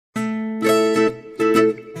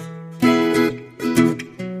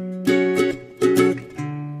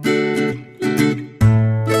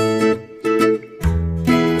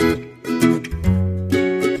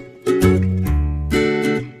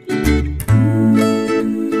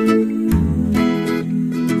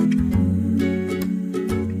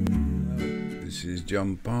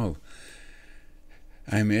John Paul.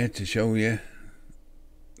 I'm here to show you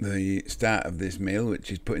the start of this meal, which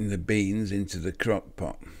is putting the beans into the crock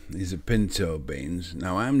pot. These are pinto beans.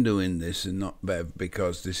 Now I'm doing this and not Bev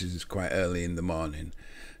because this is quite early in the morning,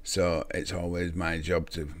 so it's always my job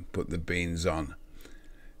to put the beans on.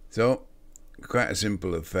 So quite a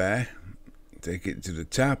simple affair. Take it to the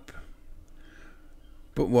tap,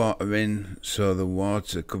 put water in so the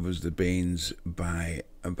water covers the beans by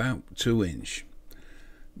about 2 inches.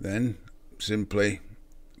 Then simply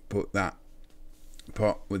put that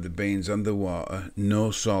pot with the beans under water, no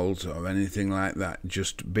salt or anything like that,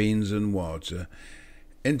 just beans and water,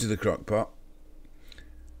 into the crock pot.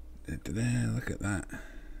 Look at that,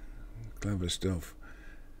 clever stuff.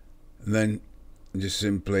 And then just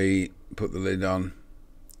simply put the lid on,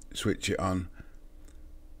 switch it on,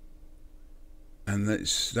 and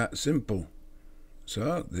it's that simple.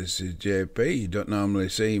 So this is JP. You don't normally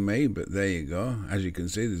see me, but there you go. As you can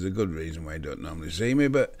see, there's a good reason why you don't normally see me,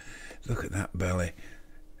 but look at that belly.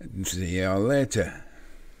 And see you all later.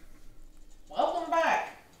 Welcome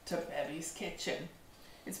back to Bevvy's Kitchen.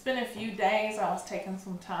 It's been a few days. I was taking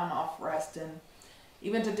some time off resting.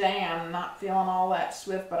 Even today I'm not feeling all that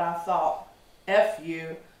swift, but I thought, F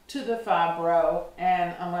you to the fibro,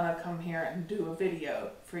 and I'm going to come here and do a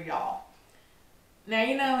video for y'all. Now,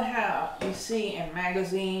 you know how you see in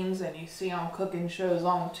magazines and you see on cooking shows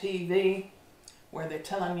on TV where they're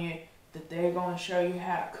telling you that they're going to show you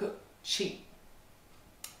how to cook cheap.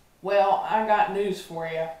 Well, I got news for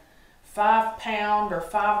you. £5 or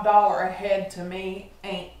 $5 a head to me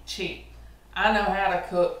ain't cheap. I know how to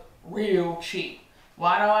cook real cheap.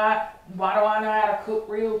 Why do I know how to cook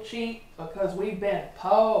real cheap? Because we've been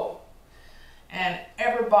poor. And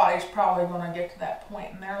everybody's probably going to get to that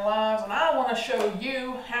point in their lives. And I want to show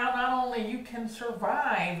you how not only you can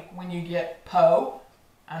survive when you get po,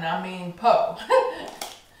 and I mean po,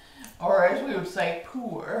 or as we would say,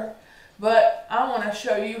 poor, but I want to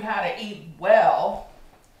show you how to eat well.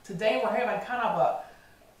 Today we're having kind of a,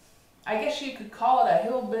 I guess you could call it a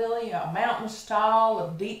hillbilly, a mountain style,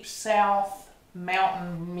 a deep south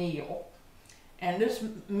mountain meal. And this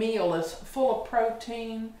meal is full of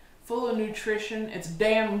protein, full of nutrition. It's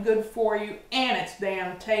damn good for you, and it's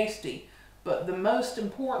damn tasty. But the most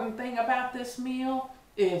important thing about this meal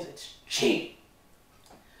is it's cheap.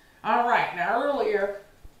 Alright, now earlier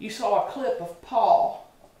you saw a clip of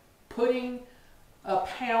Paul putting a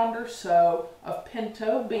pound or so of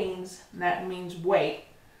pinto beans, and that means weight,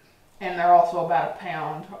 and they're also about a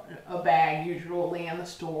pound a bag usually in the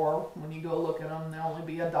store. When you go look at them, they'll only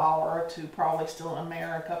be $1 or $2, probably still in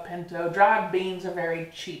America. Pinto dried beans are very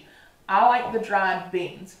cheap. I like the dried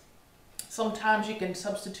beans. Sometimes you can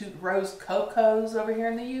substitute rose cocos over here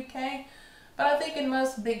in the UK, but I think in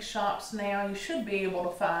most big shops now you should be able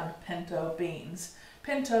to find pinto beans.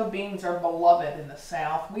 Pinto beans are beloved in the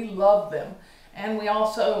South. We love them. And we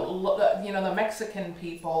also, you know, the Mexican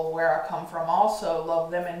people where I come from also love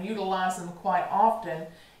them and utilize them quite often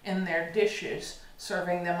in their dishes,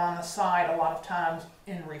 serving them on the side a lot of times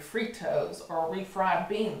in refritos or refried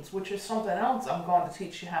beans, which is something else I'm going to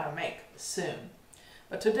teach you how to make soon.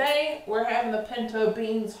 But today we're having the pinto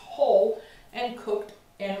beans whole and cooked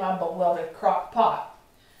in my beloved crock pot.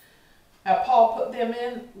 Now Paul put them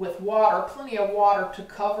in with water, plenty of water to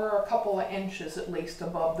cover a couple of inches at least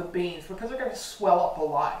above the beans because they're going to swell up a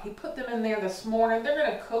lot. He put them in there this morning. They're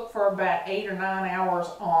going to cook for about 8 or 9 hours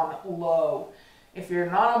on low. If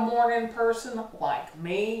you're not a morning person like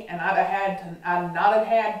me, and I'd not have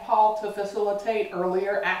had Paul to facilitate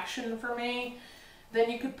earlier action for me,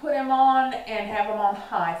 then you could put him on and have them on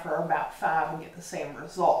high for about 5 and get the same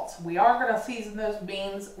results. We are going to season those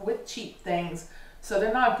beans with cheap things, so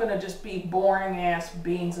they're not going to just be boring ass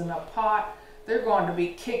beans in a pot. They're going to be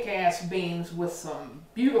kick-ass beans with some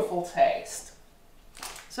beautiful taste.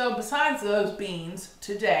 So besides those beans,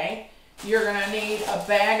 today you're going to need a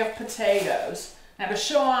bag of potatoes. Now to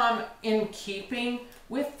show I'm in keeping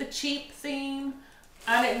with the cheap theme,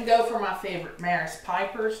 I didn't go for my favorite Maris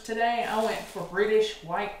Pipers today. I went for British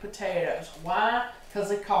white potatoes. Why? Because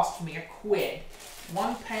they cost me £1.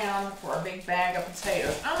 £1 for a big bag of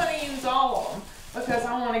potatoes. I'm going to use all of them because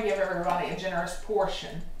I want to give everybody a generous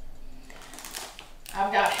portion.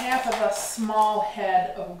 I've got half of a small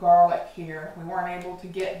head of garlic here. We weren't able to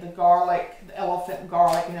get the garlic, the elephant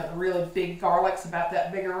garlic, you know, the really big garlics about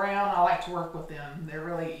that big around. I like to work with them. They're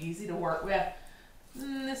really easy to work with.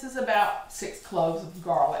 This is about 6 cloves of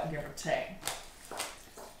garlic, give or take.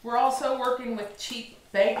 We're also working with cheap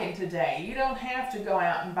bacon today. You don't have to go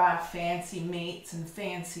out and buy fancy meats and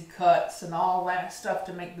fancy cuts and all that stuff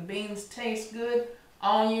to make the beans taste good.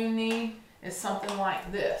 All you need is something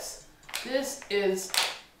like this. This is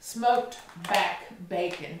smoked back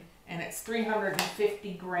bacon, and it's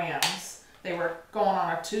 350 grams. They were going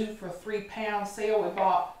on a 2 for £3 sale. We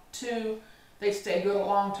bought 2. They stay good a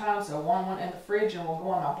long time, so one went in the fridge and will go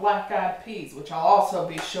on my black-eyed peas, which I'll also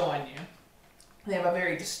be showing you. They have a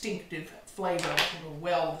very distinctive flavor, which will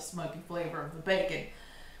weld the smoky flavor of the bacon.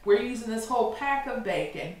 We're using this whole pack of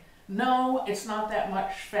bacon. No, it's not that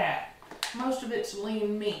much fat. Most of it's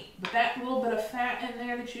lean meat, but that little bit of fat in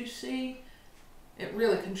there that you see, it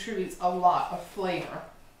really contributes a lot of flavor.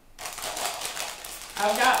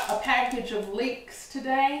 I've got a package of leeks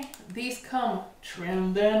today. These come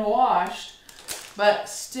trimmed and washed, but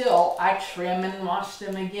still I trim and wash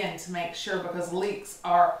them again to make sure, because leeks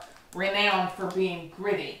are renowned for being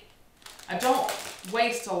gritty. I don't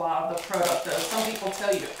waste a lot of the product though. Some people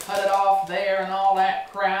tell you to cut it off there and all that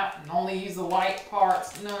crap and only use the white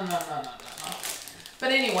parts. No.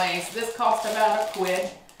 But anyways, this cost about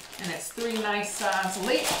 £1, and it's 3 nice size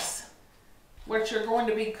leeks, which are going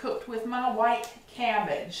to be cooked with my white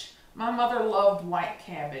cabbage. My mother loved white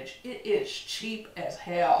cabbage. It is cheap as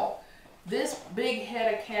hell. This big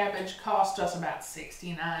head of cabbage cost us about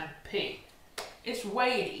 69p. It's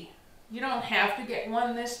weighty. You don't have to get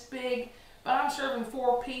one this big, but I'm serving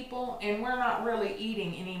 4 people and we're not really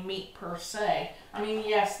eating any meat per se. I mean,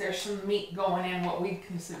 yes, there's some meat going in what we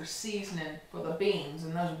consider seasoning for the beans,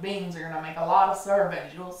 and those beans are gonna make a lot of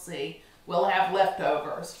servings, you'll see. We'll have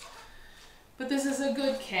leftovers. But this is a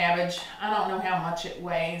good cabbage. I don't know how much it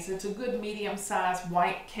weighs. It's a good medium-sized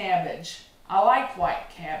white cabbage. I like white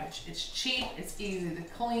cabbage. It's cheap, it's easy to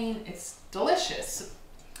clean, it's delicious.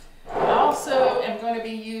 I also am going to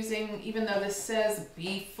be using, even though this says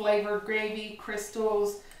beef flavored gravy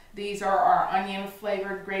crystals, these are our onion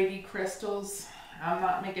flavored gravy crystals. I'm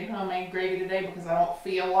not making homemade gravy today because I don't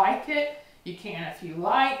feel like it. You can if you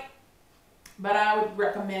like, but I would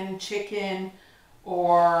recommend chicken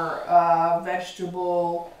or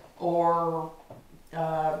vegetable or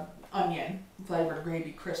onion flavored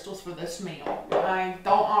gravy crystals for this meal. I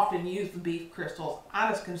don't often use the beef crystals.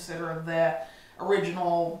 I just consider the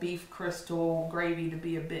original beef crystal gravy to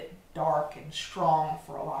be a bit dark and strong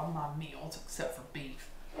for a lot of my meals, except for beef.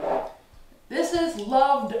 This is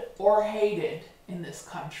loved or hated in this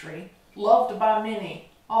country. Loved by many,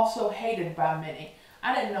 also hated by many.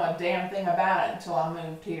 I didn't know a damn thing about it until I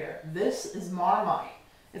moved here. This is Marmite.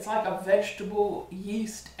 It's like a vegetable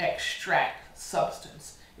yeast extract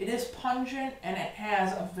substance. It is pungent and it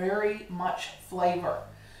has a very much flavor.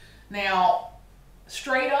 Now,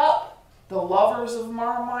 straight up, the lovers of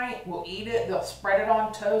Marmite will eat it. They'll spread it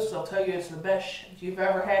on toast. They'll tell you it's the best you've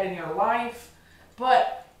ever had in your life.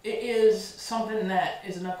 But it is something that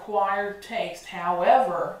is an acquired taste.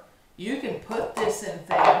 However, you can put this in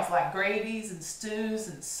things like gravies and stews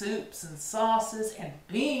and soups and sauces and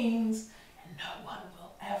beans, and no one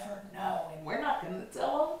will ever know. And we're not going to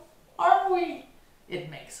tell them, are we? It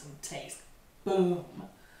makes them taste boom.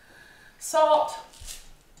 Salt.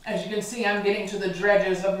 As you can see, I'm getting to the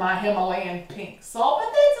dredges of my Himalayan pink salt,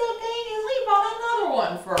 but that's okay because we bought another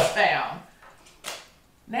one for £1.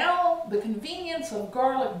 Now, the convenience of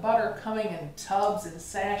garlic butter coming in tubs and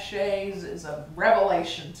sachets is a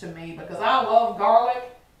revelation to me, because I love garlic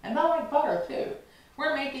and I like butter too.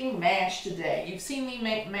 We're making mash today. You've seen me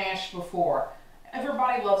make mash before.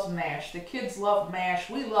 Everybody loves mash. The kids love mash.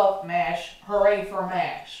 We love mash. Hooray for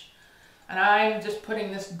mash. And I'm just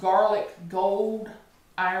putting this garlic gold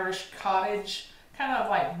Irish cottage, kind of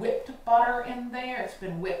like whipped butter in there. It's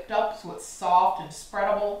been whipped up so it's soft and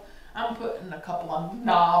spreadable. I'm putting a couple of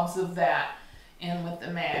knobs of that in with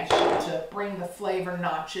the mash to bring the flavor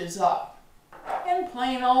notches up. And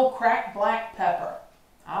plain old cracked black pepper.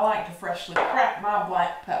 I like to freshly crack my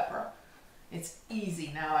black pepper. It's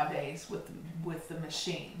easy nowadays with the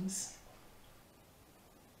machines.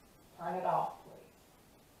 Turn it off, please.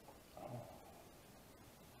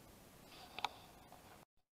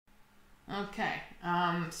 Okay,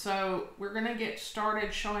 so we're gonna get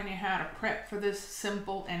started showing you how to prep for this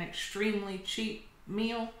simple and extremely cheap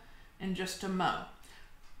meal in just a mo.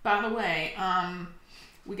 By the way,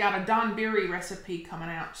 we got a donburi recipe coming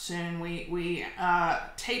out soon. We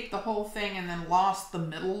taped the whole thing and then lost the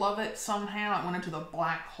middle of it somehow. It went into the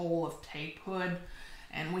black hole of tapehood.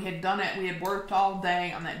 And we had done it, we had worked all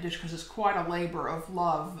day on that dish because it's quite a labor of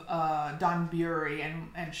love, donburi,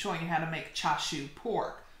 and showing you how to make chashu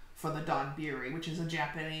pork for the donburi, which is a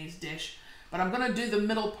Japanese dish. But I'm going to do the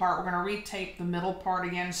middle part. We're going to retape the middle part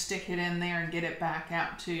again, stick it in there, and get it back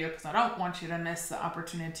out to you, because I don't want you to miss the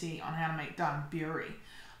opportunity on how to make donburi.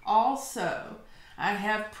 Also, I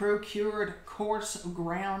have procured coarse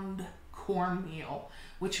ground cornmeal,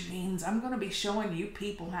 which means I'm going to be showing you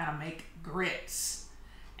people how to make grits.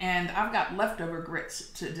 And I've got leftover grits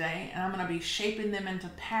today, and I'm going to be shaping them into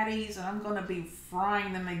patties, and I'm going to be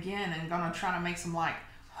frying them again and going to try to make some like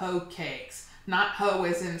hoe cakes. Not hoe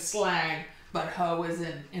as in slag, but hoe as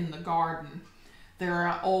in the garden. They're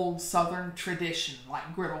an old Southern tradition,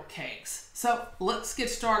 like griddle cakes. So let's get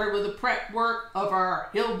started with the prep work of our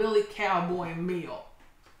hillbilly cowboy meal.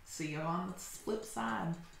 See you on the flip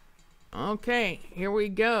side. Okay, here we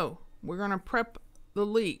go. We're gonna prep the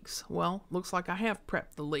leeks. Well, looks like I have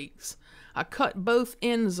prepped the leeks. I cut both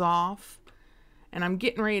ends off, and I'm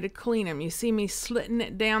getting ready to clean them. You see me slitting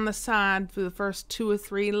it down the side through the first 2 or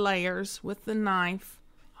 3 layers with the knife,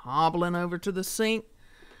 hobbling over to the sink.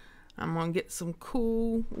 I'm going to get some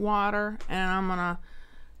cool water, and I'm going to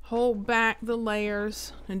hold back the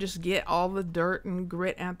layers and just get all the dirt and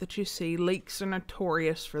grit out that you see. Leeks are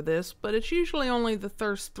notorious for this, but it's usually only the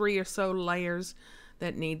first 3 or so layers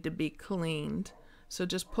that need to be cleaned. So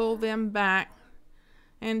just pull them back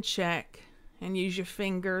and check, and use your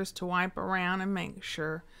fingers to wipe around and make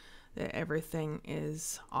sure that everything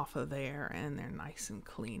is off of there and they're nice and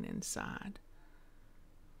clean inside.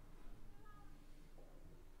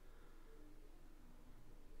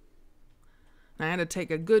 I had to take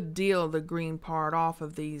a good deal of the green part off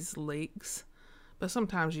of these leeks, but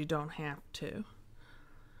sometimes you don't have to.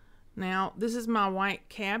 Now, this is my white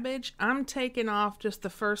cabbage. I'm taking off just the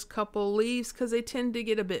first couple leaves because they tend to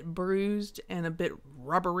get a bit bruised and a bit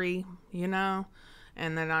rubbery, you know,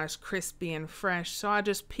 and they're not as crispy and fresh, so I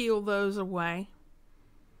just peel those away.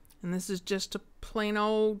 And this is just a plain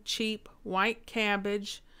old cheap white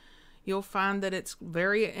cabbage. You'll find that it's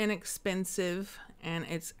very inexpensive, and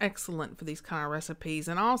it's excellent for these kind of recipes.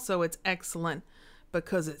 And also it's excellent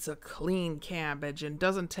because it's a clean cabbage and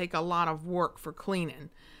doesn't take a lot of work for cleaning.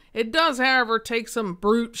 It does, however, take some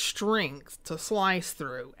brute strength to slice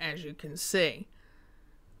through, as you can see.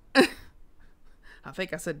 I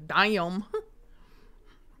think I said damn.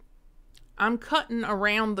 I'm cutting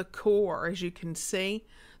around the core, as you can see.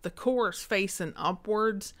 The core is facing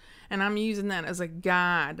upwards, and I'm using that as a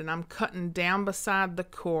guide, and I'm cutting down beside the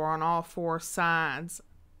core on all 4 sides.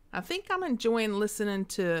 I think I'm enjoying listening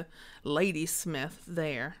to Ladysmith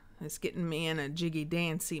there. It's getting me in a jiggy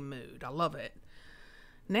dancy mood. I love it.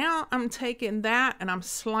 Now I'm taking that and I'm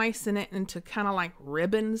slicing it into kind of like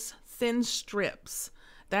ribbons, thin strips.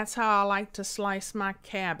 That's how I like to slice my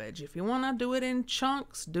cabbage. If you want to do it in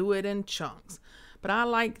chunks, do it in chunks. But I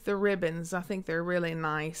like the ribbons. I think they're really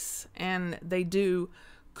nice, and they do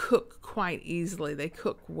cook quite easily. They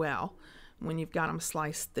cook well when you've got them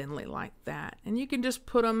sliced thinly like that. And you can just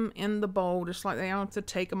put them in the bowl just like they don't have to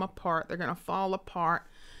take them apart. They're going to fall apart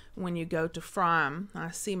when you go to fry them.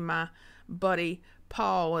 I see my buddy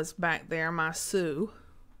Paul is back there, my Sue.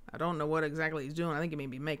 I don't know what exactly he's doing. I think he may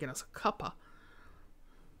be making us a cuppa.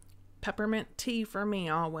 Peppermint tea for me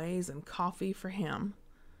always, and coffee for him.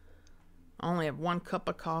 I only have 1 cup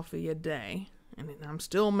of coffee a day, and I'm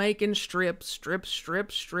still making strips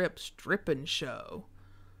and show.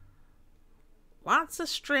 Lots of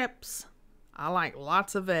strips. I like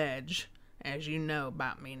lots of veg, as you know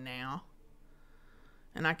about me now.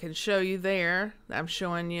 And I can show you there, I'm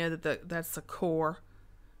showing you that that's the core.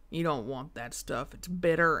 You don't want that stuff. It's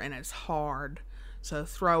bitter and it's hard. So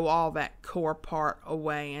throw all that core part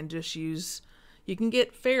away and just use, you can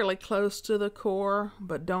get fairly close to the core,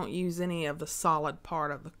 but don't use any of the solid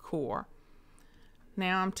part of the core.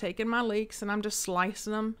 Now I'm taking my leeks and I'm just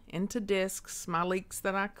slicing them into discs, my leeks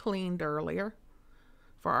that I cleaned earlier,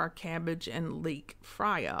 for our cabbage and leek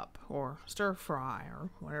fry up, or stir fry, or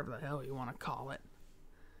whatever the hell you want to call it.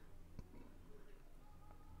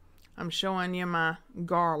 I'm showing you my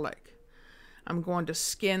garlic. I'm going to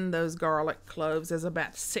skin those garlic cloves. There's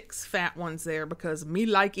about 6 fat ones there because me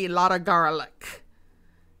like a lot of garlic.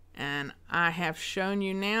 And I have shown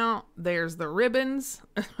you now, there's the ribbons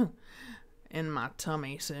in my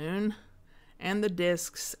tummy soon, and the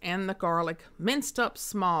discs and the garlic minced up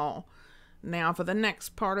small. Now for the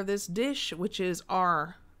next part of this dish, which is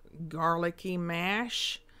our garlicky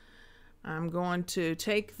mash, I'm going to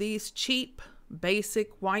take these cheap basic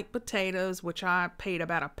white potatoes, which I paid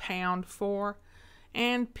about £1 for,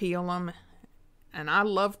 and peel them. And I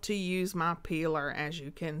love to use my peeler, as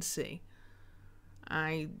you can see.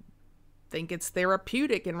 I think it's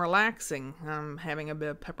therapeutic and relaxing. I'm having a bit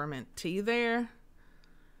of peppermint tea there.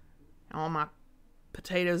 All my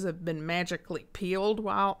potatoes have been magically peeled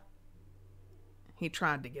while he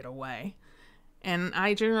tried to get away. And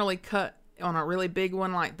I generally cut on a really big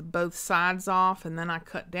one, like both sides off, and then I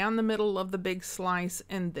cut down the middle of the big slice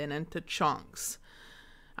and then into chunks.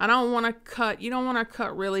 You don't want to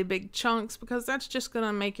cut really big chunks because that's just going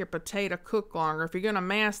to make your potato cook longer. If you're going to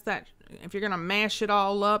mash it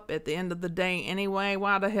all up at the end of the day anyway,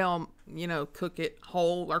 why the hell, cook it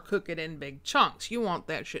whole or cook it in big chunks? You want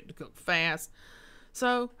that shit to cook fast.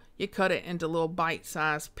 So you cut it into little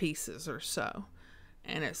bite-sized pieces or so.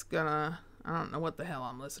 And it's gonna, I don't know what the hell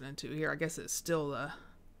I'm listening to here. I guess it's still the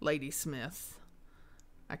Lady Smith.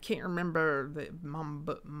 I can't remember the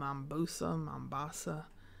Mombasa.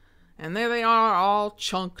 And there they are, all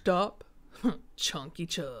chunked up. Chunky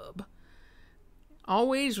chub.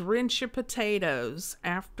 Always rinse your potatoes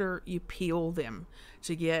after you peel them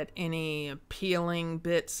to get any peeling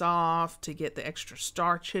bits off, to get the extra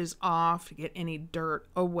starches off, to get any dirt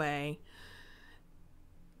away.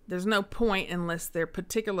 There's no point unless they're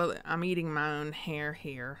particularly... I'm eating my own hair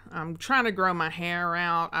here. I'm trying to grow my hair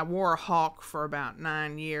out. I wore a hawk for about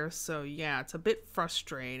 9 years, so yeah, it's a bit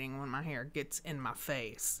frustrating when my hair gets in my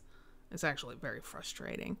face. It's actually very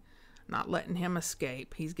frustrating. Not letting him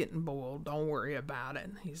escape. He's getting boiled. Don't worry about it.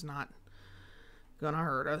 He's not gonna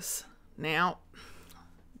hurt us. Now,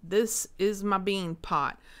 this is my bean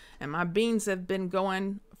pot, and my beans have been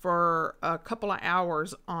going for a couple of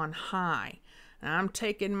hours on high. And I'm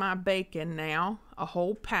taking my bacon now, a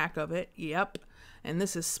whole pack of it, yep, and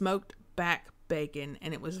this is smoked back bacon,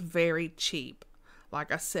 and it was very cheap.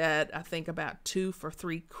 Like I said, I think about 2 for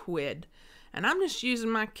 £3. And I'm just using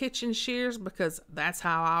my kitchen shears because that's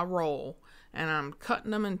how I roll. And I'm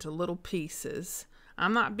cutting them into little pieces.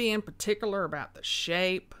 I'm not being particular about the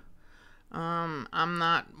shape. I'm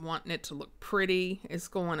not wanting it to look pretty. It's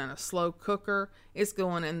going in a slow cooker. It's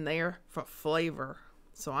going in there for flavor.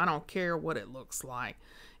 So I don't care what it looks like.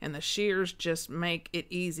 And the shears just make it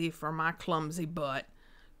easy for my clumsy butt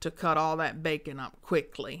to cut all that bacon up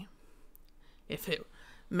quickly. If it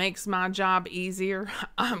makes my job easier,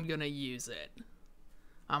 I'm gonna use it.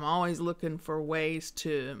 I'm always looking for ways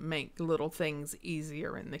to make little things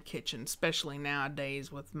easier in the kitchen, especially nowadays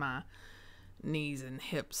with my knees and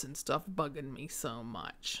hips and stuff bugging me so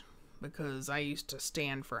much, because I used to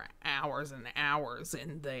stand for hours and hours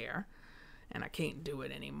in there, and I can't do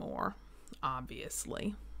it anymore,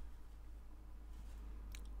 obviously.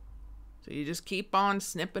 So you just keep on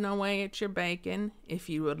snipping away at your bacon. If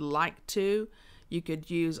you would like to, you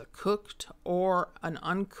could use a cooked or an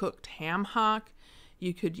uncooked ham hock.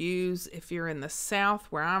 You could use, if you're in the South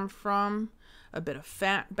where I'm from, a bit of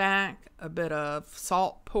fatback, a bit of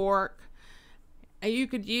salt pork. And you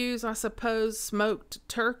could use, I suppose, smoked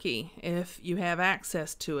turkey if you have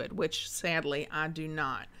access to it, which sadly I do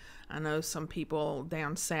not. I know some people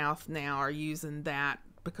down south now are using that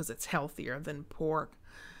because it's healthier than pork.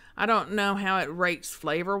 I don't know how it rates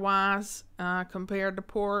flavor-wise compared to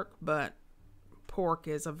pork, but pork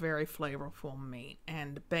is a very flavorful meat,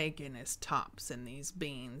 and bacon is tops in these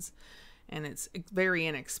beans, and it's very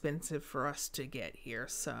inexpensive for us to get here.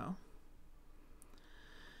 So,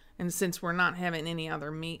 and since we're not having any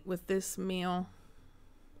other meat with this meal,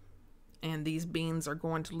 and these beans are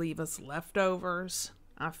going to leave us leftovers,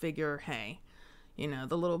 I figure, hey, you know,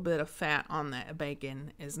 the little bit of fat on that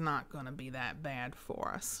bacon is not going to be that bad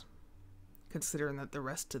for us, considering that the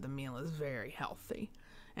rest of the meal is very healthy,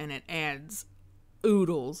 and it adds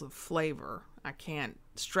oodles of flavor. I can't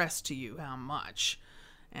stress to you how much.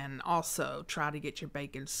 And also try to get your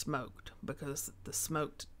bacon smoked, because the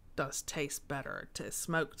smoked does taste better.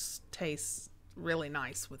 Smoked tastes really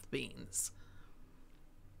nice with beans.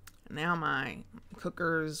 Now my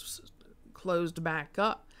cooker's closed back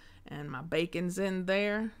up and my bacon's in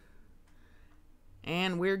there,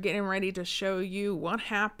 and we're getting ready to show you what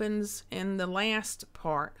happens in the last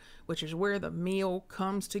part, which is where the meal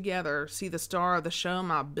comes together. See the star of the show,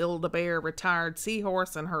 my Build-A-Bear retired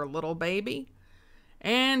seahorse and her little baby,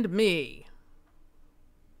 and me.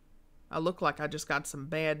 I look like I just got some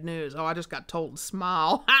bad news. Oh, I just got told to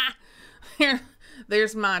smile. Ha!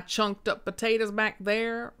 There's my chunked up potatoes back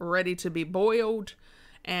there, ready to be boiled,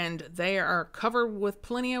 and they are covered with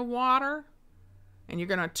plenty of water. And you're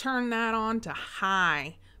going to turn that on to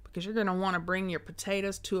high, because you're going to want to bring your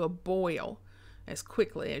potatoes to a boil as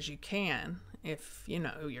quickly as you can if, you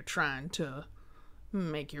know, you're trying to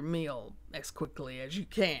make your meal as quickly as you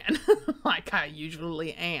can, like I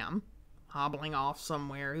usually am, hobbling off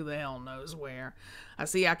somewhere, who the hell knows where. I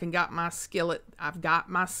see I got my skillet. I've got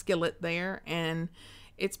my skillet there, and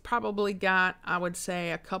it's probably got, I would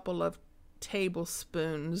say, a couple of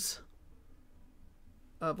tablespoons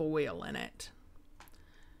of oil in it.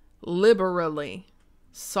 Liberally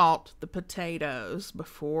salt the potatoes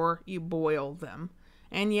before you boil them.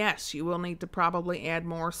 And yes, you will need to probably add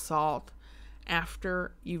more salt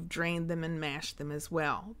after you've drained them and mashed them as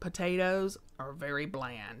well. Potatoes are very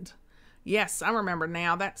bland. Yes, I remember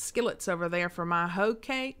now, that skillet's over there for my hoe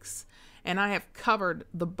cakes, and I have covered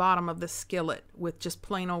the bottom of the skillet with just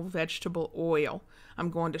plain old vegetable oil. I'm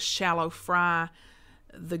going to shallow fry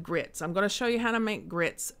the grits. I'm going to show you how to make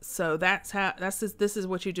grits. So this is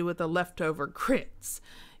what you do with the leftover grits.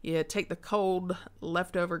 You take the cold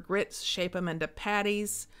leftover grits, shape them into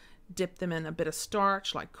patties, dip them in a bit of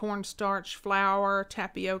starch like cornstarch, flour,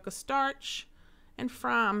 tapioca starch, and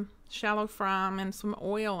fry them, shallow fry them in some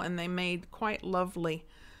oil, and they made quite lovely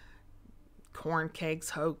corn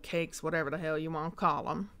cakes, hoe cakes, whatever the hell you want to call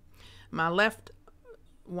them. My left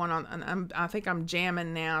one I think I'm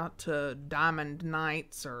jamming now to Diamond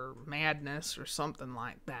Nights or Madness or something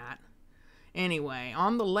like that. Anyway,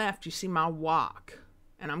 on the left you see my wok,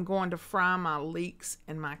 and I'm going to fry my leeks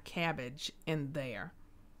and my cabbage in there.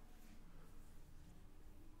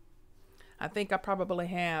 I think I probably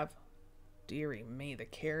have, dearie me, the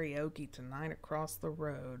karaoke tonight across the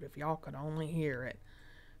road. If y'all could only hear it.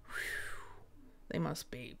 Whew. They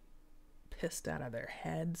must be pissed out of their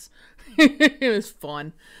heads. It was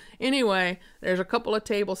fun. Anyway, there's a couple of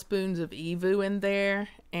tablespoons of evu in there,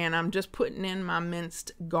 and I'm just putting in my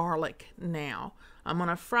minced garlic now. I'm going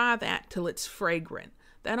to fry that till it's fragrant.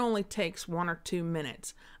 That only takes 1 or 2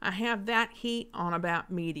 minutes. I have that heat on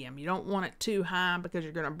about medium. You don't want it too high because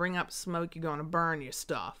you're going to bring up smoke. You're going to burn your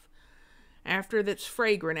stuff. After that's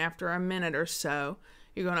fragrant, after a minute or so,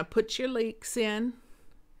 you're going to put your leeks in,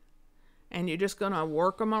 and you're just going to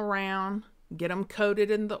work them around, get them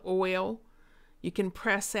coated in the oil. You can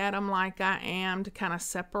press at them like I am to kind of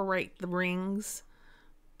separate the rings,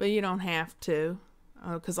 but you don't have to,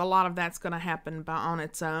 because a lot of that's going to happen on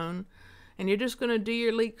its own. And you're just going to do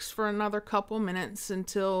your leeks for another couple minutes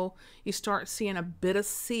until you start seeing a bit of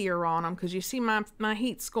sear on them, because you see my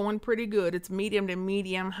heat's going pretty good. It's medium to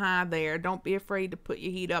medium high there. Don't be afraid to put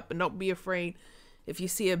your heat up, and don't be afraid if you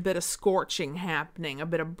see a bit of scorching happening, a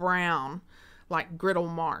bit of brown, like griddle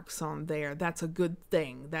marks on there. That's a good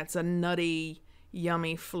thing. That's a nutty,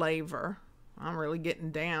 yummy flavor. I'm really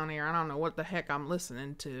getting down here. I don't know what the heck I'm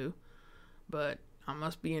listening to, but I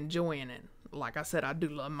must be enjoying it. Like I said, I do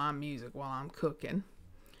love my music while I'm cooking.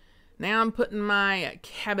 Now I'm putting my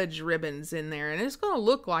cabbage ribbons in there, and it's going to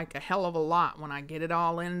look like a hell of a lot when I get it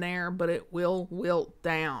all in there, but it will wilt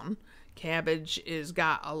down. Cabbage has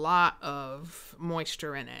got a lot of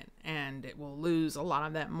moisture in it, and it will lose a lot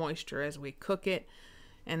of that moisture as we cook it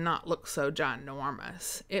and not look so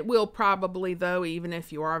ginormous. It will probably, though, even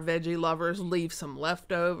if you are veggie lovers, leave some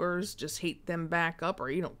leftovers. Just heat them back up or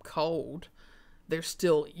eat them cold. They're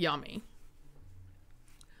still yummy.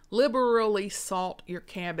 Liberally salt your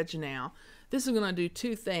cabbage now. This is going to do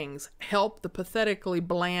 2 things. Help the pathetically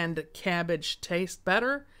bland cabbage taste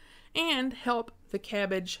better, and help the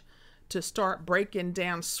cabbage to start breaking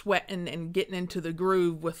down, sweating, and getting into the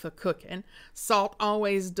groove with the cooking. Salt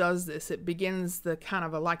always does this. It begins the kind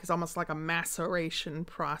of it's almost like a maceration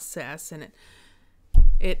process, and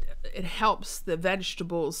it helps the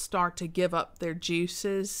vegetables start to give up their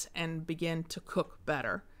juices and begin to cook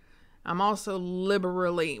better. I'm also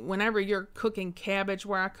liberally, whenever you're cooking cabbage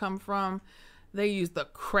where I come from, they use the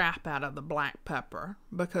crap out of the black pepper,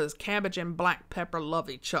 because cabbage and black pepper love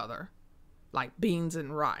each other, like beans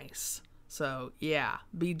and rice. So yeah,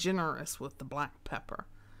 be generous with the black pepper.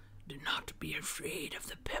 Do not be afraid of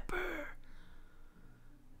the pepper.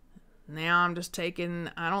 Now I'm just taking,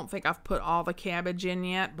 I don't think I've put all the cabbage in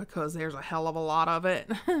yet because there's a hell of a lot of it.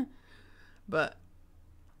 But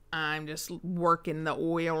I'm just working the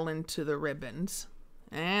oil into the ribbons.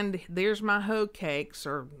 And there's my hoe cakes,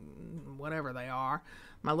 or whatever they are,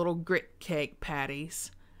 my little grit cake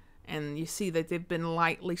patties. And you see that they've been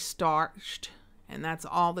lightly starched, and that's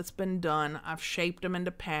all that's been done. I've shaped them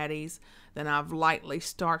into patties, then I've lightly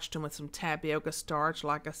starched them with some tapioca starch.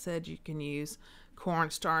 Like I said, you can use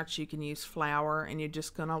cornstarch, you can use flour, and you're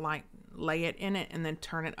just gonna lay it in it and then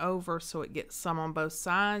turn it over so it gets some on both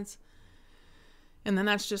sides. And then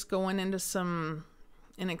that's just going into some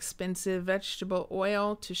inexpensive vegetable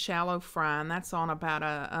oil to shallow fry, and that's on about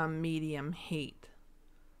a medium heat.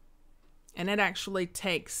 And it actually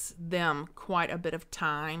takes them quite a bit of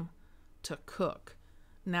time to cook.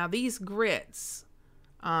 Now these grits,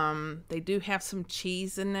 they do have some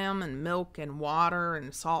cheese in them, and milk and water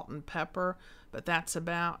and salt and pepper, but that's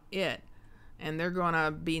about it. And they're going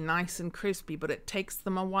to be nice and crispy, but it takes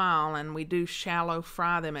them a while, and we do shallow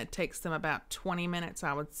fry them. It takes them about 20 minutes,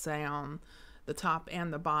 I would say, on the top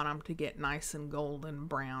and the bottom to get nice and golden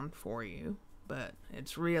brown for you. But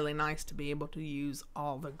it's really nice to be able to use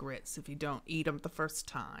all the grits if you don't eat them the first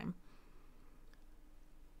time.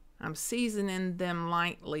 I'm seasoning them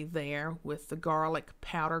lightly there with the garlic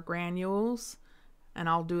powder granules, and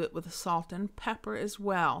I'll do it with the salt and pepper as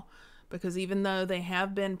well, because even though they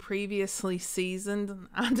have been previously seasoned,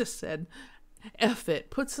 I just said, F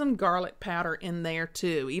it, put some garlic powder in there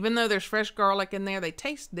too. Even though there's fresh garlic in there, they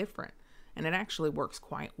taste different, and it actually works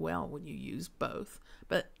quite well when you use both.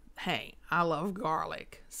 But hey, I love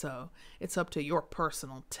garlic, so it's up to your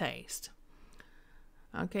personal taste.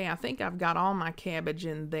 Okay, I think I've got all my cabbage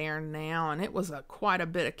in there now, and it was quite a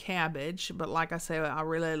bit of cabbage, but like I say, I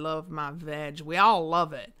really love my veg. We all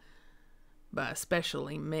love it, but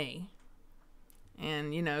especially me.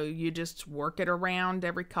 And, you know, you just work it around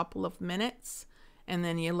every couple of minutes, and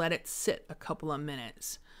then you let it sit a couple of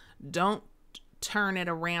minutes. Don't turn it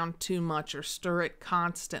around too much or stir it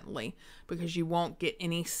constantly, because you won't get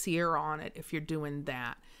any sear on it if you're doing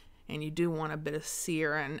that. And you do want a bit of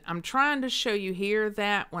sear. And I'm trying to show you here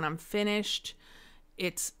that when I'm finished,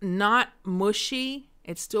 it's not mushy.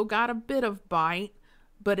 It's still got a bit of bite,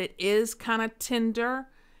 but it is kind of tender,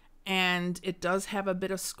 and it does have a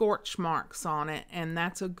bit of scorch marks on it, and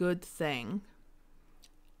that's a good thing.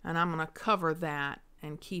 And I'm going to cover that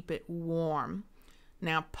and keep it warm.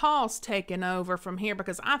 Now, Paul's taken over from here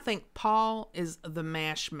because I think Paul is the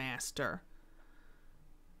mash master.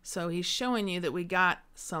 So he's showing you that we got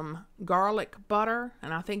some garlic butter,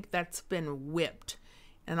 and I think that's been whipped.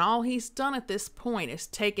 And all he's done at this point is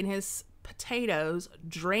taken his potatoes,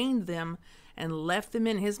 drained them, and left them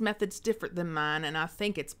in. His method's different than mine, and I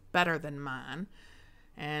think it's better than mine.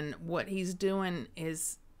 And what he's doing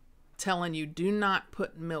is telling you, do not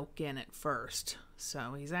put milk in it first.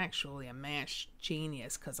 So he's actually a mash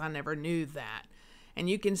genius, because I never knew that. And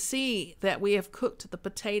you can see that we have cooked the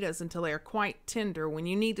potatoes until they are quite tender. When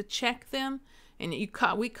you need to check them, and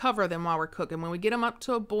we cover them while we're cooking. When we get them up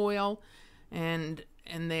to a boil and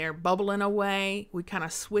they're bubbling away, we kind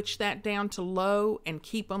of switch that down to low and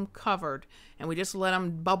keep them covered. And we just let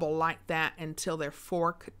them bubble like that until they're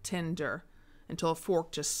fork tender, until a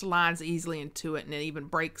fork just slides easily into it and it even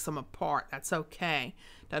breaks them apart. That's okay.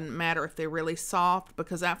 Doesn't matter if they're really soft,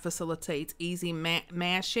 because that facilitates easy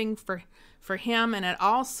mashing for him, and it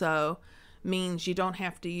also means you don't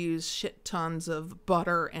have to use shit tons of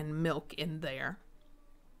butter and milk in there.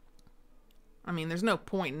 I mean, there's no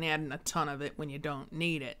point in adding a ton of it when you don't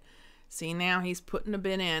need it. See, now he's putting a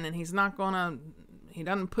bit in, and he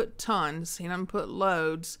doesn't put tons, he doesn't put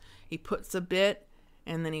loads. He puts a bit,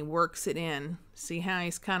 and then he works it in. See how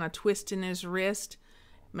he's kind of twisting his wrist,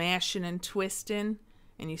 mashing and twisting?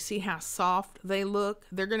 And you see how soft they look?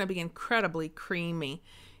 They're going to be incredibly creamy.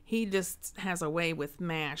 He just has a way with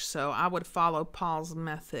mash, so I would follow Paul's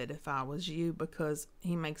method if I was you, because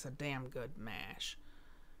he makes a damn good mash.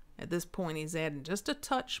 At this point, he's adding just a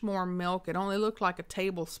touch more milk. It only looked like a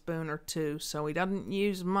tablespoon or two, so he doesn't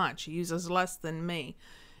use much. He uses less than me.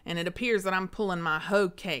 And it appears that I'm pulling my hoe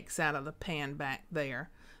cakes out of the pan back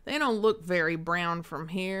there. They don't look very brown from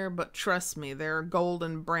here, but trust me, they're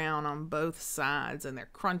golden brown on both sides, and they're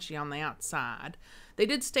crunchy on the outside. They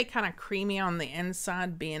did stay kind of creamy on the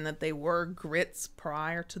inside, being that they were grits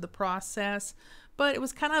prior to the process, but it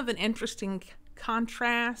was kind of an interesting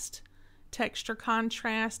contrast, texture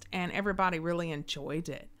contrast, and everybody really enjoyed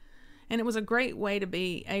it. And it was a great way to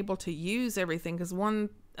be able to use everything, because one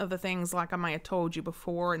of the things, like I might have told you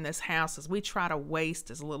before, in this house is we try to waste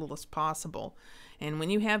as little as possible. And when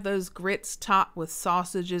you have those grits topped with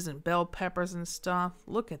sausages and bell peppers and stuff,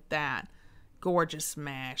 look at that. Gorgeous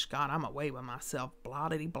mash. God, I'm away with myself.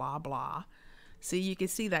 Blah-diddy blah blah. See, you can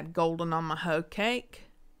see that golden on my hoe cake.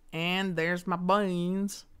 And there's my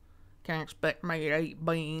beans. Can't expect me to eat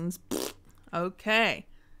beans. Okay.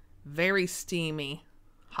 Very steamy.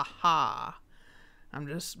 Ha ha. I'm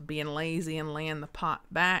just being lazy and laying the pot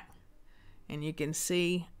back. And you can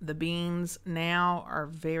see the beans now are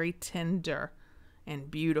very tender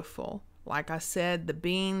and beautiful. Like I said, the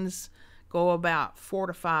beans go about 4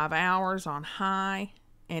 to 5 hours on high.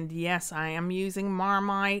 And yes, I am using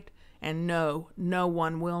Marmite. And no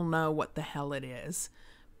one will know what the hell it is.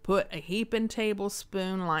 Put a heaping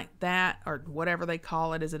tablespoon like that, or whatever they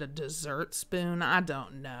call it. Is it a dessert spoon? I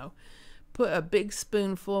don't know. Put a big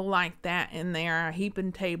spoonful like that in there, a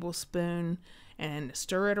heaping tablespoon, and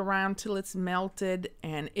stir it around till it's melted,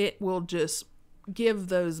 and it will just give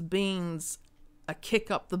those beans a kick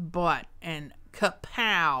up the butt, and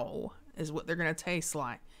kapow is what they're going to taste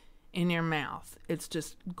like in your mouth. It's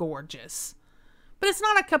just gorgeous. But it's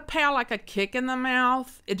not a kapow like a kick in the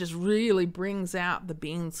mouth. It just really brings out the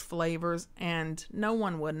beans' flavors, and no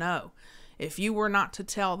one would know. If you were not to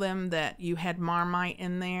tell them that you had Marmite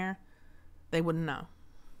in there, they wouldn't know.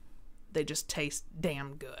 They just taste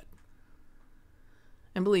damn good.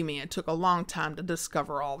 And believe me, it took a long time to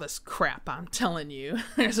discover all this crap I'm telling you.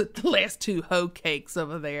 There's the last 2 hoe cakes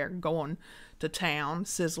over there going to town,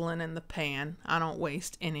 sizzling in the pan. I don't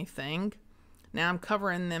waste anything. Now I'm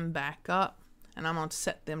covering them back up, and I'm going to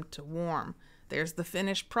set them to warm. There's the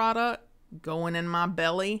finished product going in my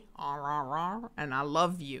belly. And I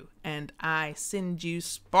love you. And I send you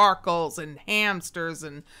sparkles and hamsters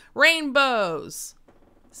and rainbows.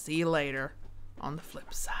 See you later on the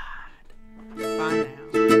flip side. Bye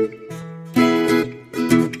now.